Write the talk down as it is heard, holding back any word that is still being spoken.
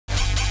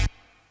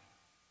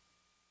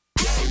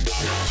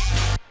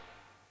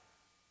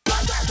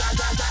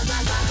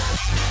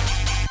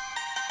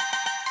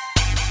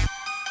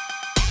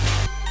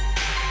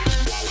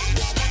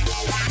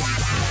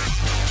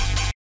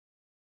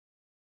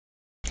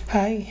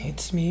Hi,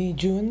 it's me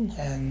June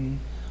and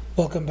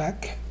welcome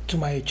back to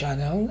my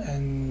channel.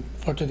 And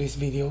for today's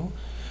video,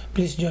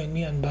 please join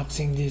me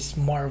unboxing this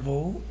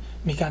Marvo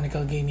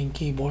mechanical gaming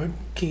keyboard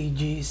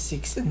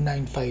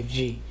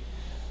KG965G.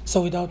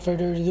 So without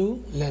further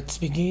ado, let's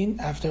begin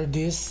after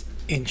this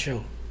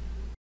intro.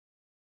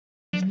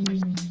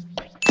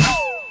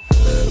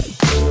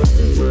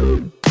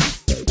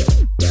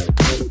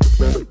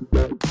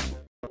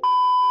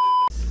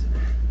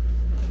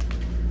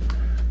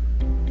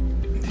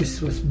 This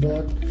was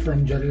bought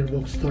from Jarir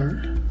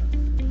Bookstore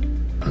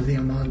at the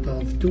amount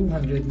of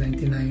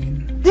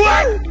 299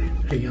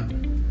 Riyal.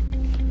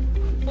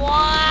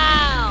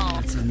 Wow!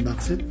 Let's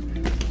unbox it.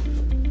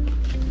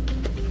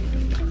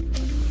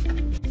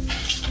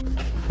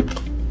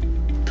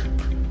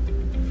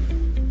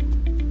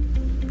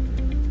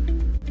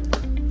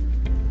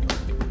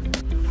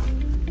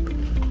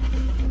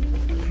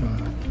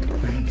 Wow,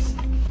 nice.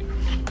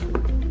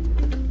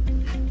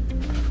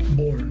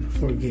 Born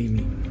for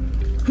gaming.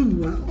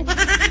 Wow.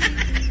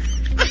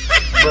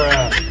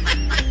 Bruh.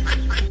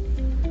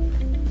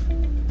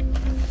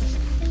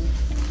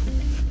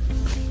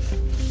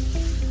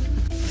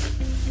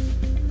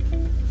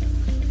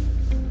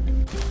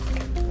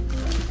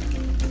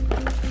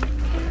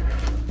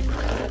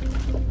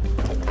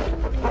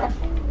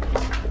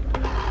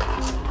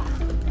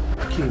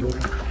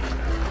 Keyboard.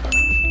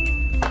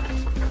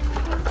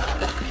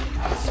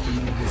 Let's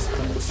remove this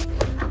box.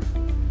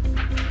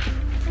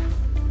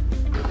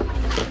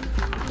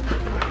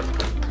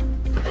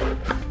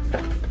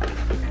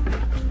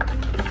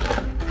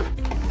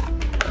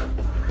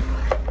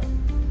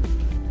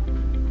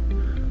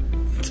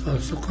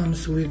 Also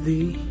comes with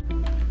the,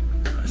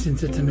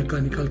 since it's a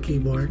mechanical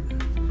keyboard,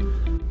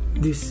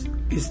 this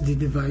is the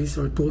device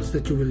or tools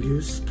that you will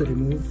use to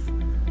remove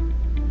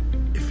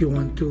if you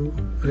want to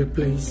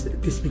replace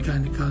this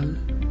mechanical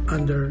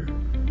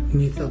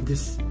underneath of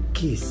this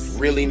keys.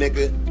 Really,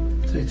 nigga?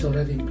 So it's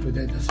already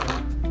included as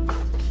well.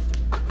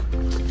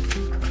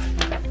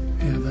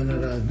 We have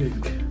another big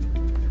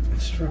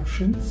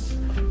instructions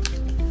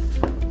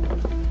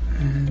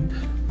and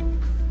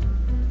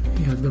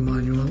you have the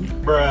manual.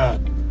 Bruh.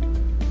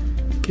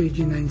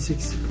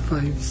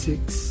 KG965G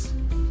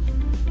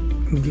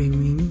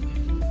gaming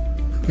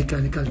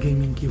mechanical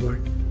gaming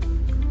keyboard.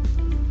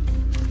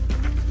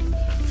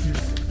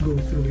 Let's go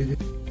through with it.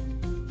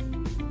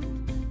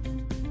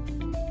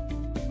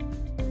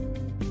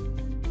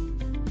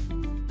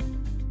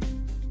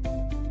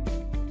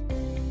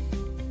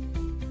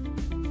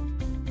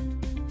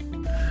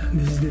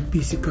 This is the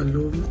physical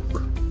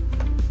look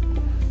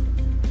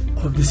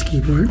of this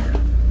keyboard.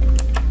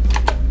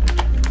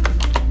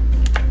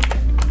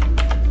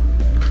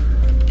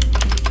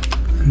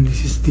 And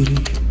this is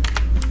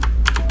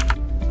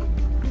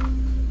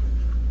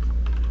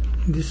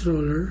this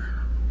roller.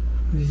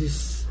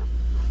 This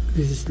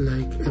is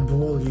like a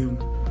volume.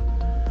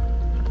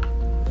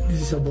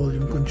 This is a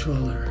volume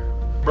controller.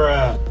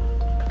 Bruh.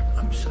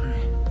 I'm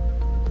sorry.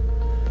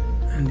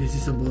 And this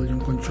is a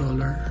volume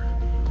controller.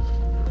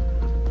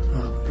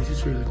 Wow, this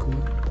is really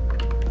cool.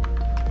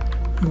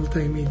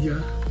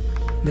 Multimedia,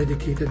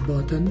 dedicated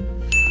button.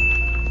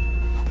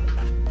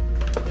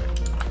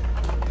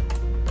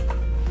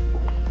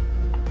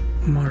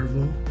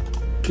 Marvo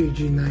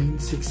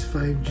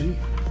KG965G.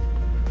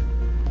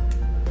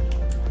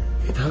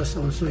 It has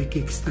also a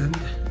kickstand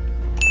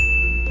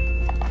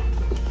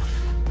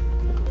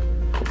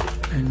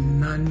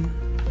and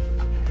non-slip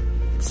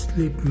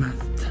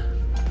mat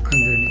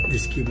underneath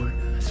this keyboard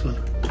as well.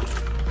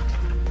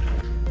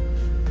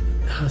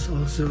 It has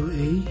also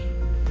a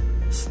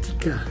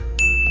sticker.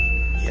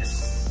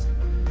 Yes.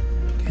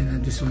 Can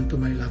add this one to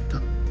my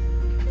laptop.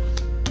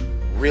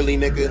 Really,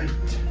 nigga?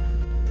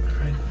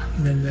 Alright,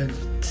 then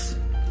let's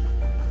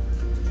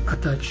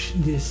attach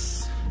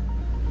this.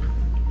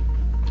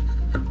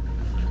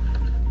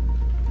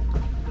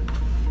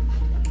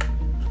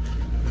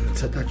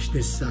 Let's attach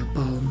this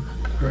palm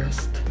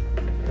rest.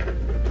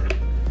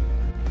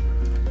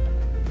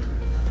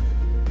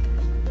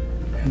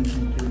 And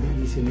it will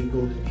easily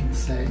go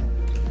inside.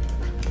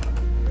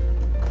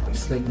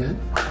 Just like that.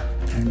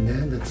 And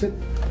then that's it.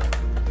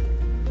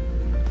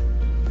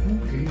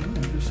 Okay,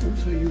 there's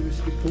also a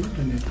USB port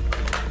on it.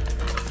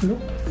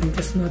 Look, I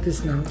just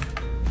noticed now.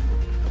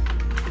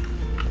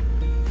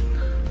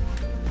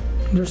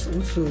 There's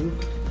also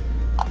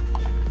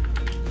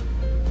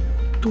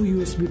two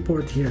USB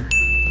port here.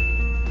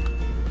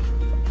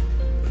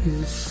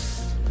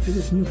 This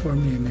is new for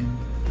me, I mean.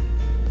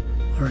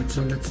 Alright,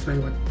 so let's try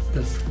what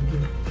does it do.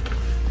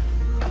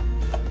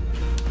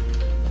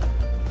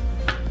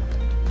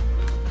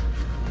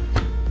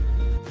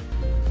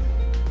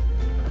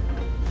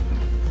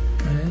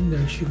 And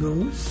there she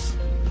goes.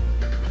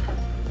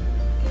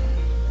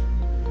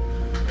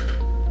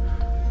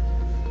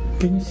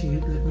 Can you see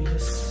it? Let me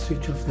just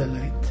switch off the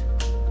light.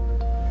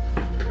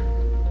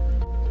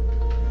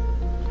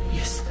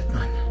 Yes, that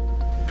one.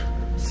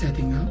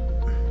 Setting up.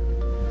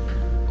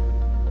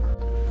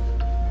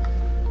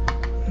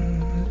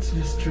 Let's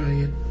just try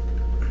it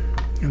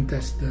and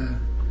test the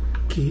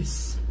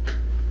keys.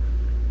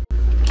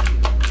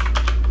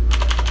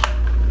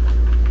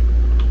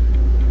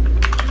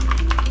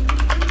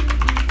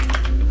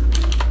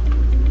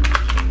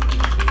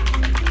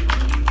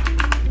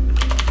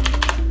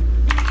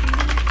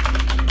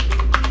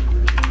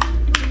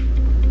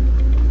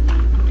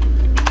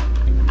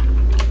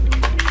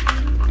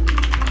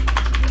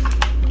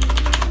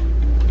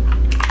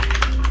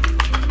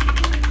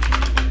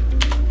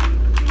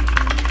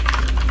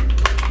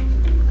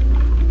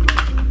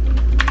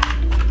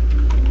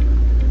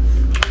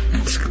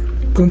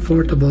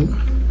 comfortable,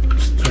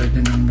 let's try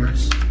the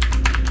numbers.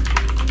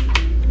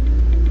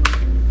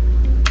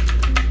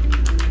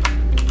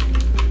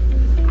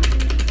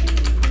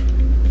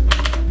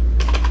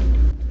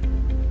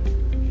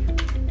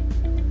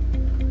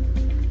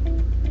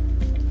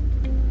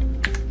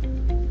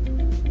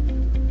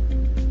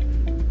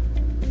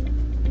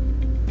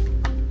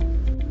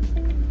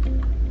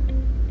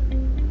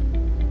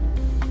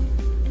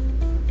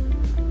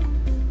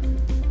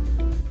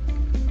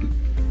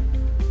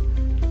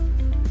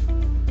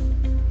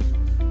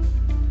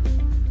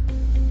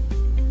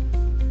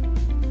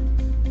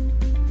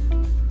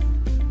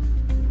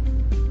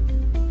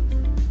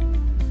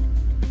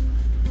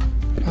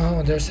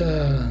 Oh, there's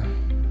a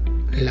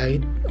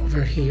light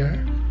over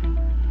here,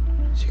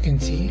 as you can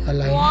see, a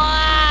light.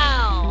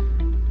 Wow!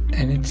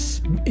 And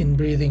it's in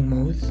breathing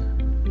mode.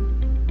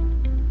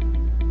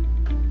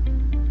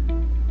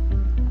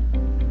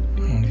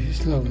 Oh,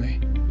 this is lovely.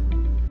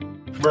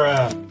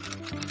 Bruh.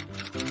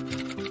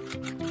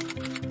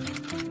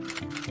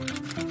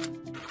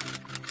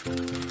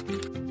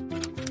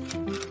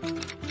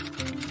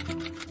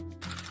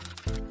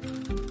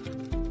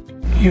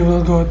 You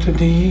will go to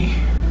the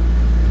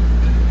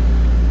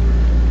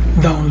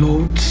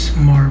downloads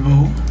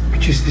Marvo,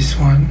 which is this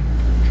one.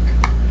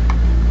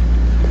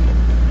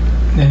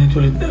 Then it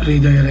will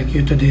redirect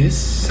you to this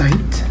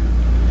site.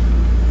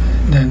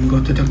 Then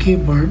go to the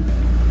keyboard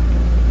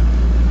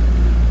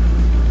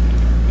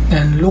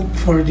and look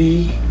for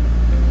the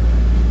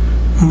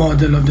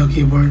model of the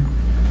keyboard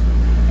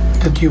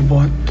that you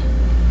bought,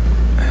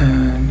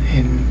 and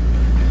in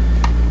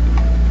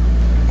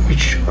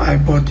which I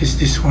bought is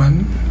this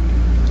one,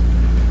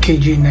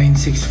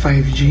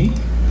 KG965G.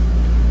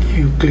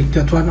 You click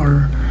that one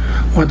or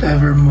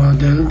whatever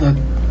model that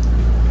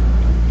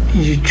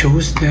you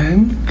choose,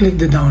 then click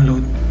the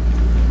download.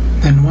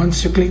 Then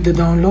once you click the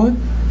download,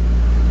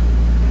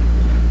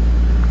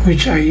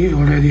 which I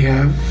already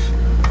have,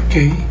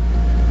 okay,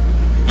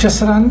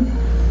 just run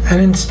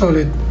and install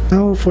it.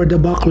 Now for the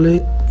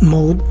backlight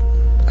mode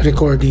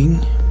recording,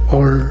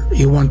 or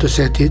you want to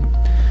set it,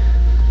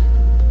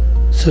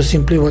 so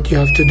simply what you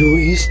have to do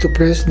is to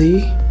press the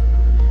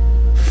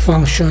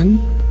function,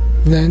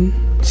 then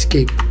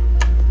escape.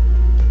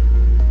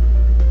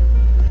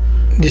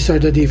 These are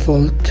the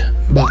default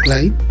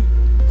backlight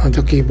on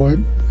the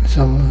keyboard.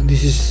 So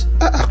this is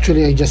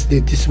actually I just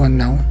did this one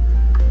now,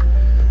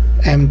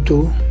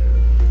 M2,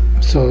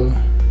 so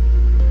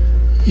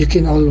you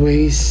can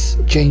always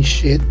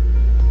change it.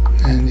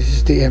 And this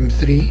is the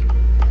M3.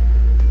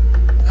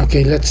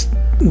 Okay, let's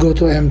go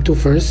to M2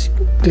 first.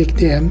 Click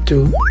the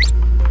M2.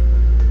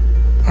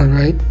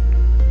 Alright,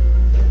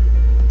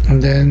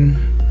 and then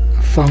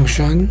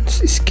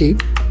functions,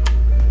 escape.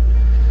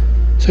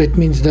 So it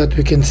means that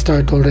we can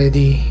start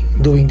already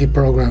doing the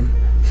program.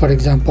 For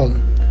example,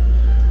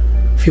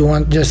 if you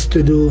want just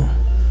to do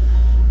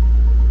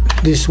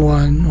this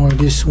one or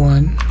this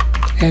one,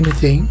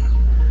 anything,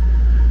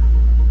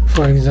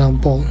 for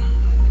example,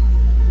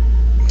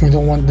 you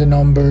don't want the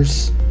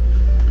numbers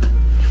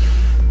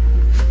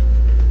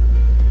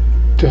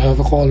to have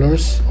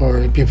colors, or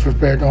if you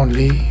prepared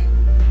only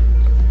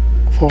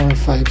 4,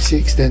 5,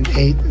 6, then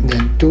 8,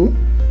 then 2,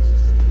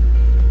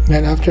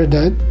 then after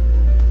that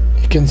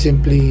you can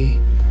simply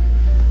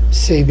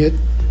save it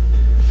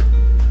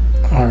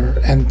or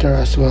enter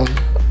as well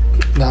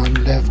down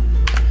left.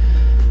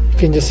 You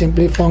can just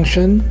simply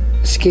function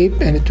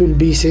escape and it will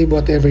be save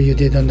whatever you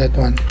did on that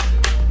one.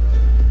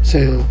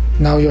 So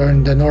now you are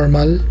in the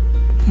normal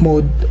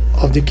mode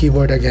of the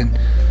keyboard again.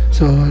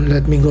 So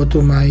let me go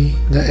to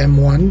the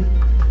M1,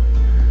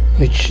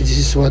 which this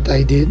is what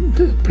I did,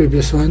 the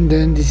previous one.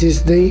 Then this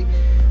is the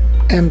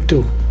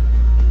M2,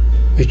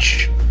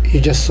 which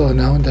you just saw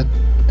now that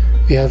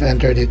we have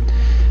entered it.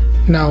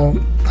 Now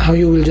how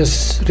you will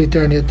just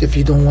return it if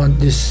you don't want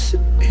this,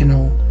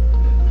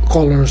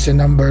 colors and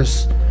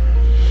numbers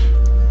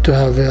to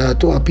have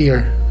to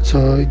appear.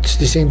 So it's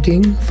the same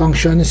thing,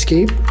 function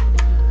escape,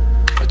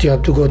 but you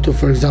have to go to,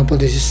 for example,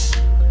 this is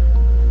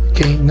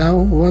okay. Now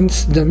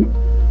once the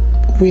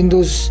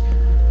Windows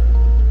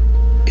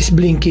is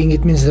blinking,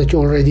 it means that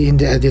you're already in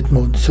the edit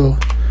mode. So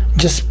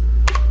just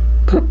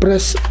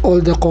press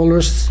all the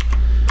colors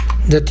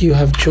that you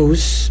have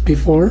chose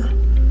before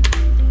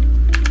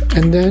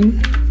and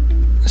then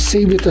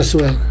save it as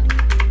well.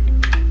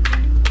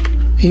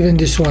 Even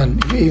this one,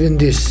 even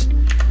this,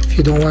 if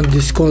you don't want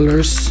these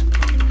colors,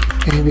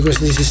 okay, because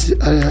this is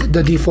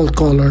the default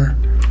color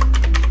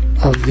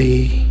of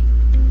the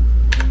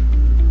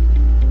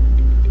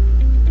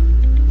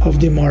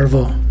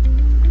Marvo.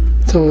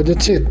 So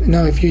that's it.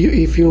 Now if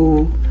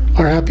you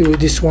are happy with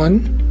this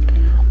one,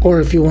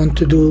 or if you want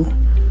to do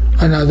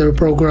another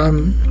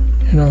program,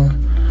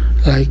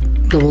 like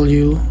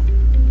WDS,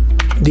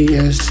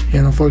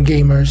 for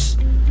gamers,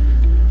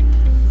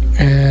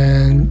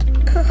 and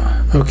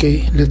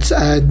okay, let's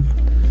add,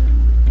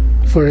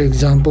 for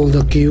example,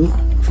 the Q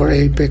for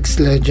Apex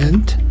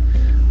Legend,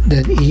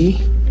 then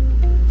E,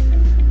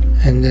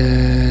 and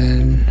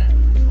then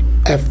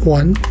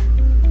F1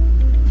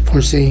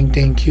 for saying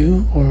thank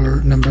you,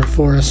 or number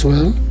 4 as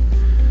well.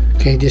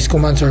 Okay, these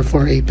commands are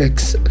for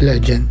Apex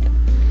Legend.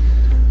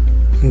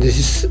 And this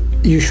is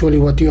usually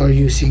what you are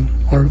using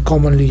or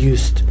commonly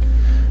used.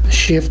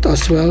 Shift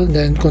as well,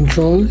 then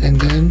Control, and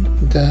then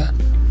the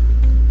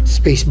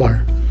space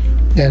bar.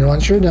 Then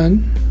once you're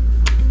done,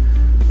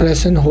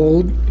 press and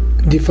hold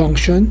the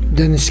function,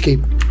 then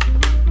escape.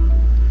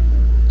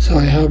 So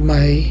I have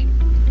my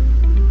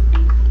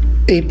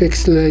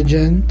Apex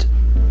Legend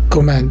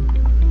command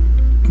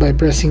by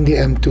pressing the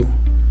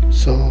M2.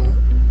 So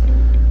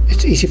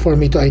it's easy for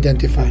me to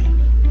identify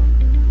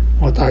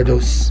what are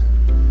those.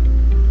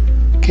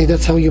 Okay,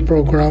 that's how you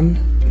program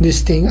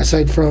this thing,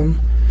 aside from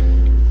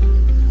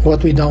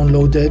what we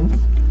downloaded,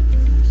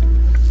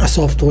 a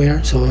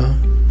software. So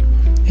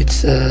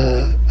it's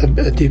a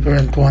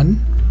different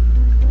one.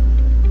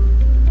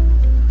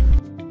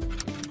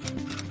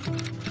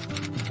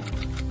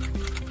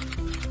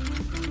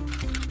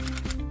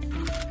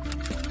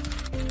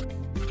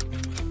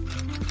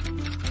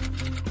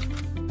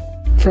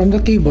 From the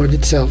keyboard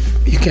itself,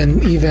 you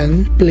can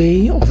even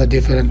play of a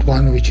different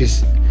one, which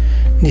is,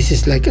 this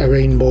is like a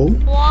rainbow.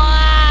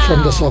 Wow.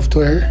 From the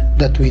software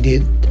that we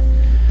did.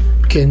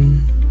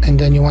 And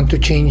then you want to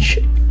change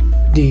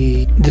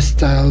the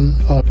style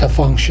or the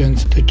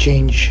functions to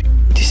change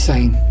the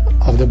sign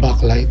of the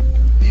backlight.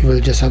 You will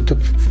just have to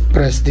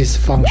press this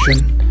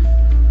function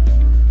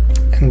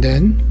and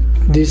then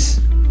this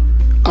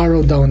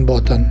arrow down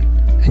button,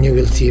 and you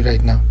will see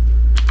right now.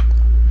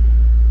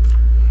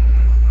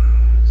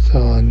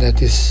 So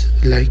that is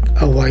like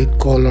a white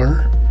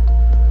color,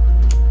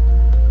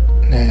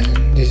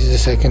 and this is the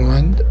second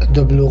one,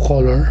 the blue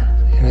color,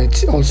 and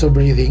it's also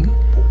breathing.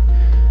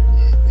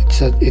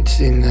 It's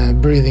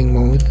in breathing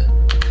mode.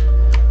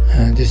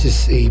 This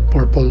is a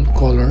purple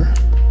color,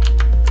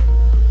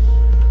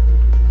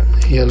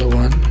 yellow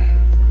one,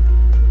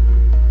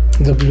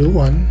 the blue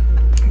one,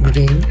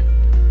 green,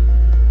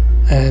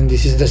 and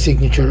this is the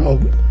signature of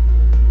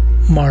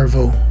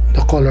Marvo,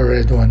 the color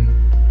red one.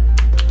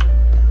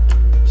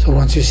 So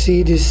once you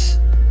see this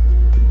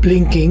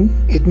blinking,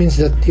 it means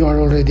that you are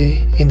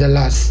already in the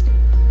last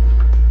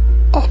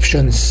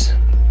options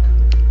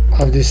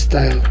of this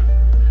style.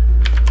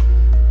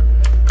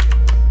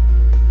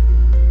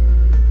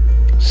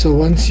 So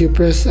once you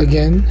press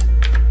again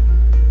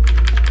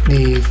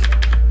the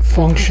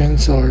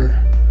functions or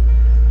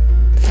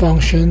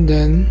function,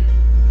 then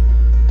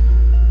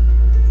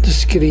the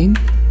screen,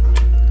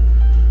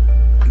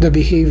 the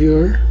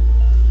behavior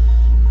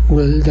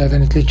will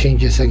definitely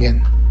changes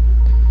again.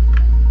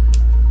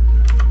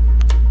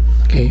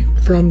 Okay,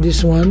 from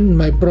this one,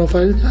 my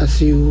profile,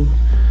 as you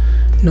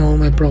know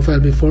my profile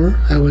before,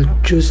 I will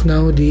choose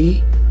now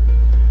the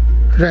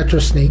retro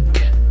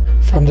snake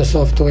from the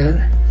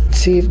software.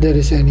 See if there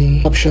is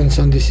any options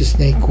on this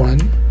snake one.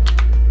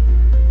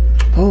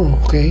 Oh,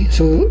 okay,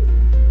 so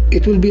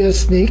it will be a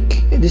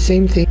snake, the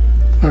same thing.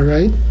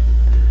 Alright,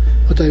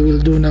 what I will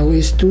do now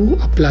is to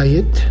apply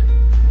it.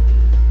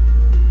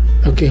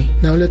 Okay,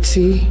 now let's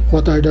see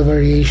what are the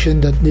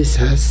variation that this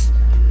has.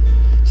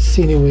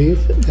 Cine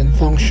wave, then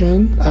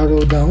function,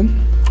 arrow down.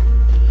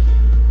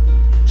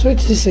 So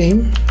it's the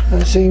same,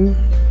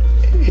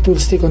 it will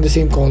stick on the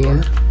same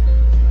color.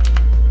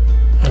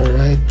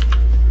 Alright,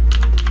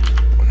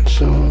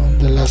 so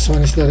the last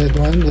one is the red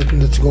one.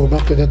 Let's go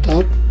back to the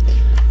top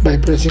by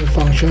pressing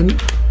function,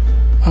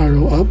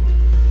 arrow up.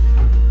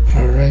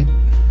 Alright,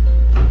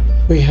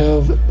 we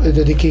have a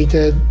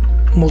dedicated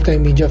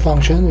multimedia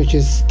function, which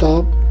is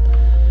stop,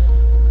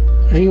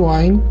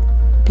 rewind,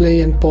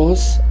 play and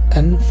pause,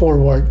 and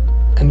forward.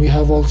 And we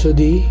have also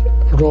the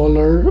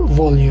roller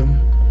volume,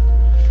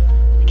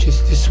 which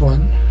is this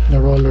one, the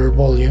roller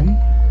volume,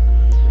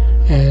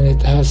 and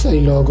it has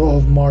a logo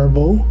of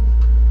Marvo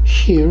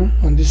here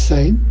on this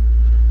side.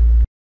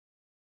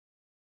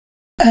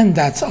 And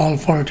that's all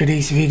for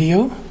today's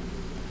video.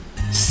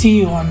 See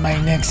you on my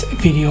next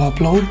video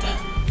upload.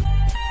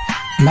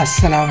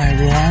 Massalam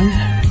everyone.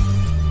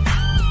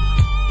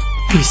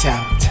 Peace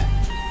out.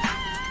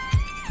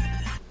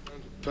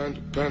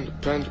 Panda.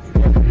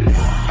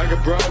 I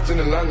got broads in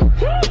Atlanta.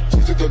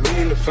 She took the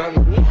lean in the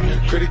family.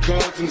 Credit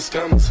cards in the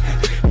scammers.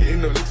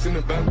 Getting no licks in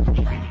the bank.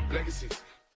 Legacies.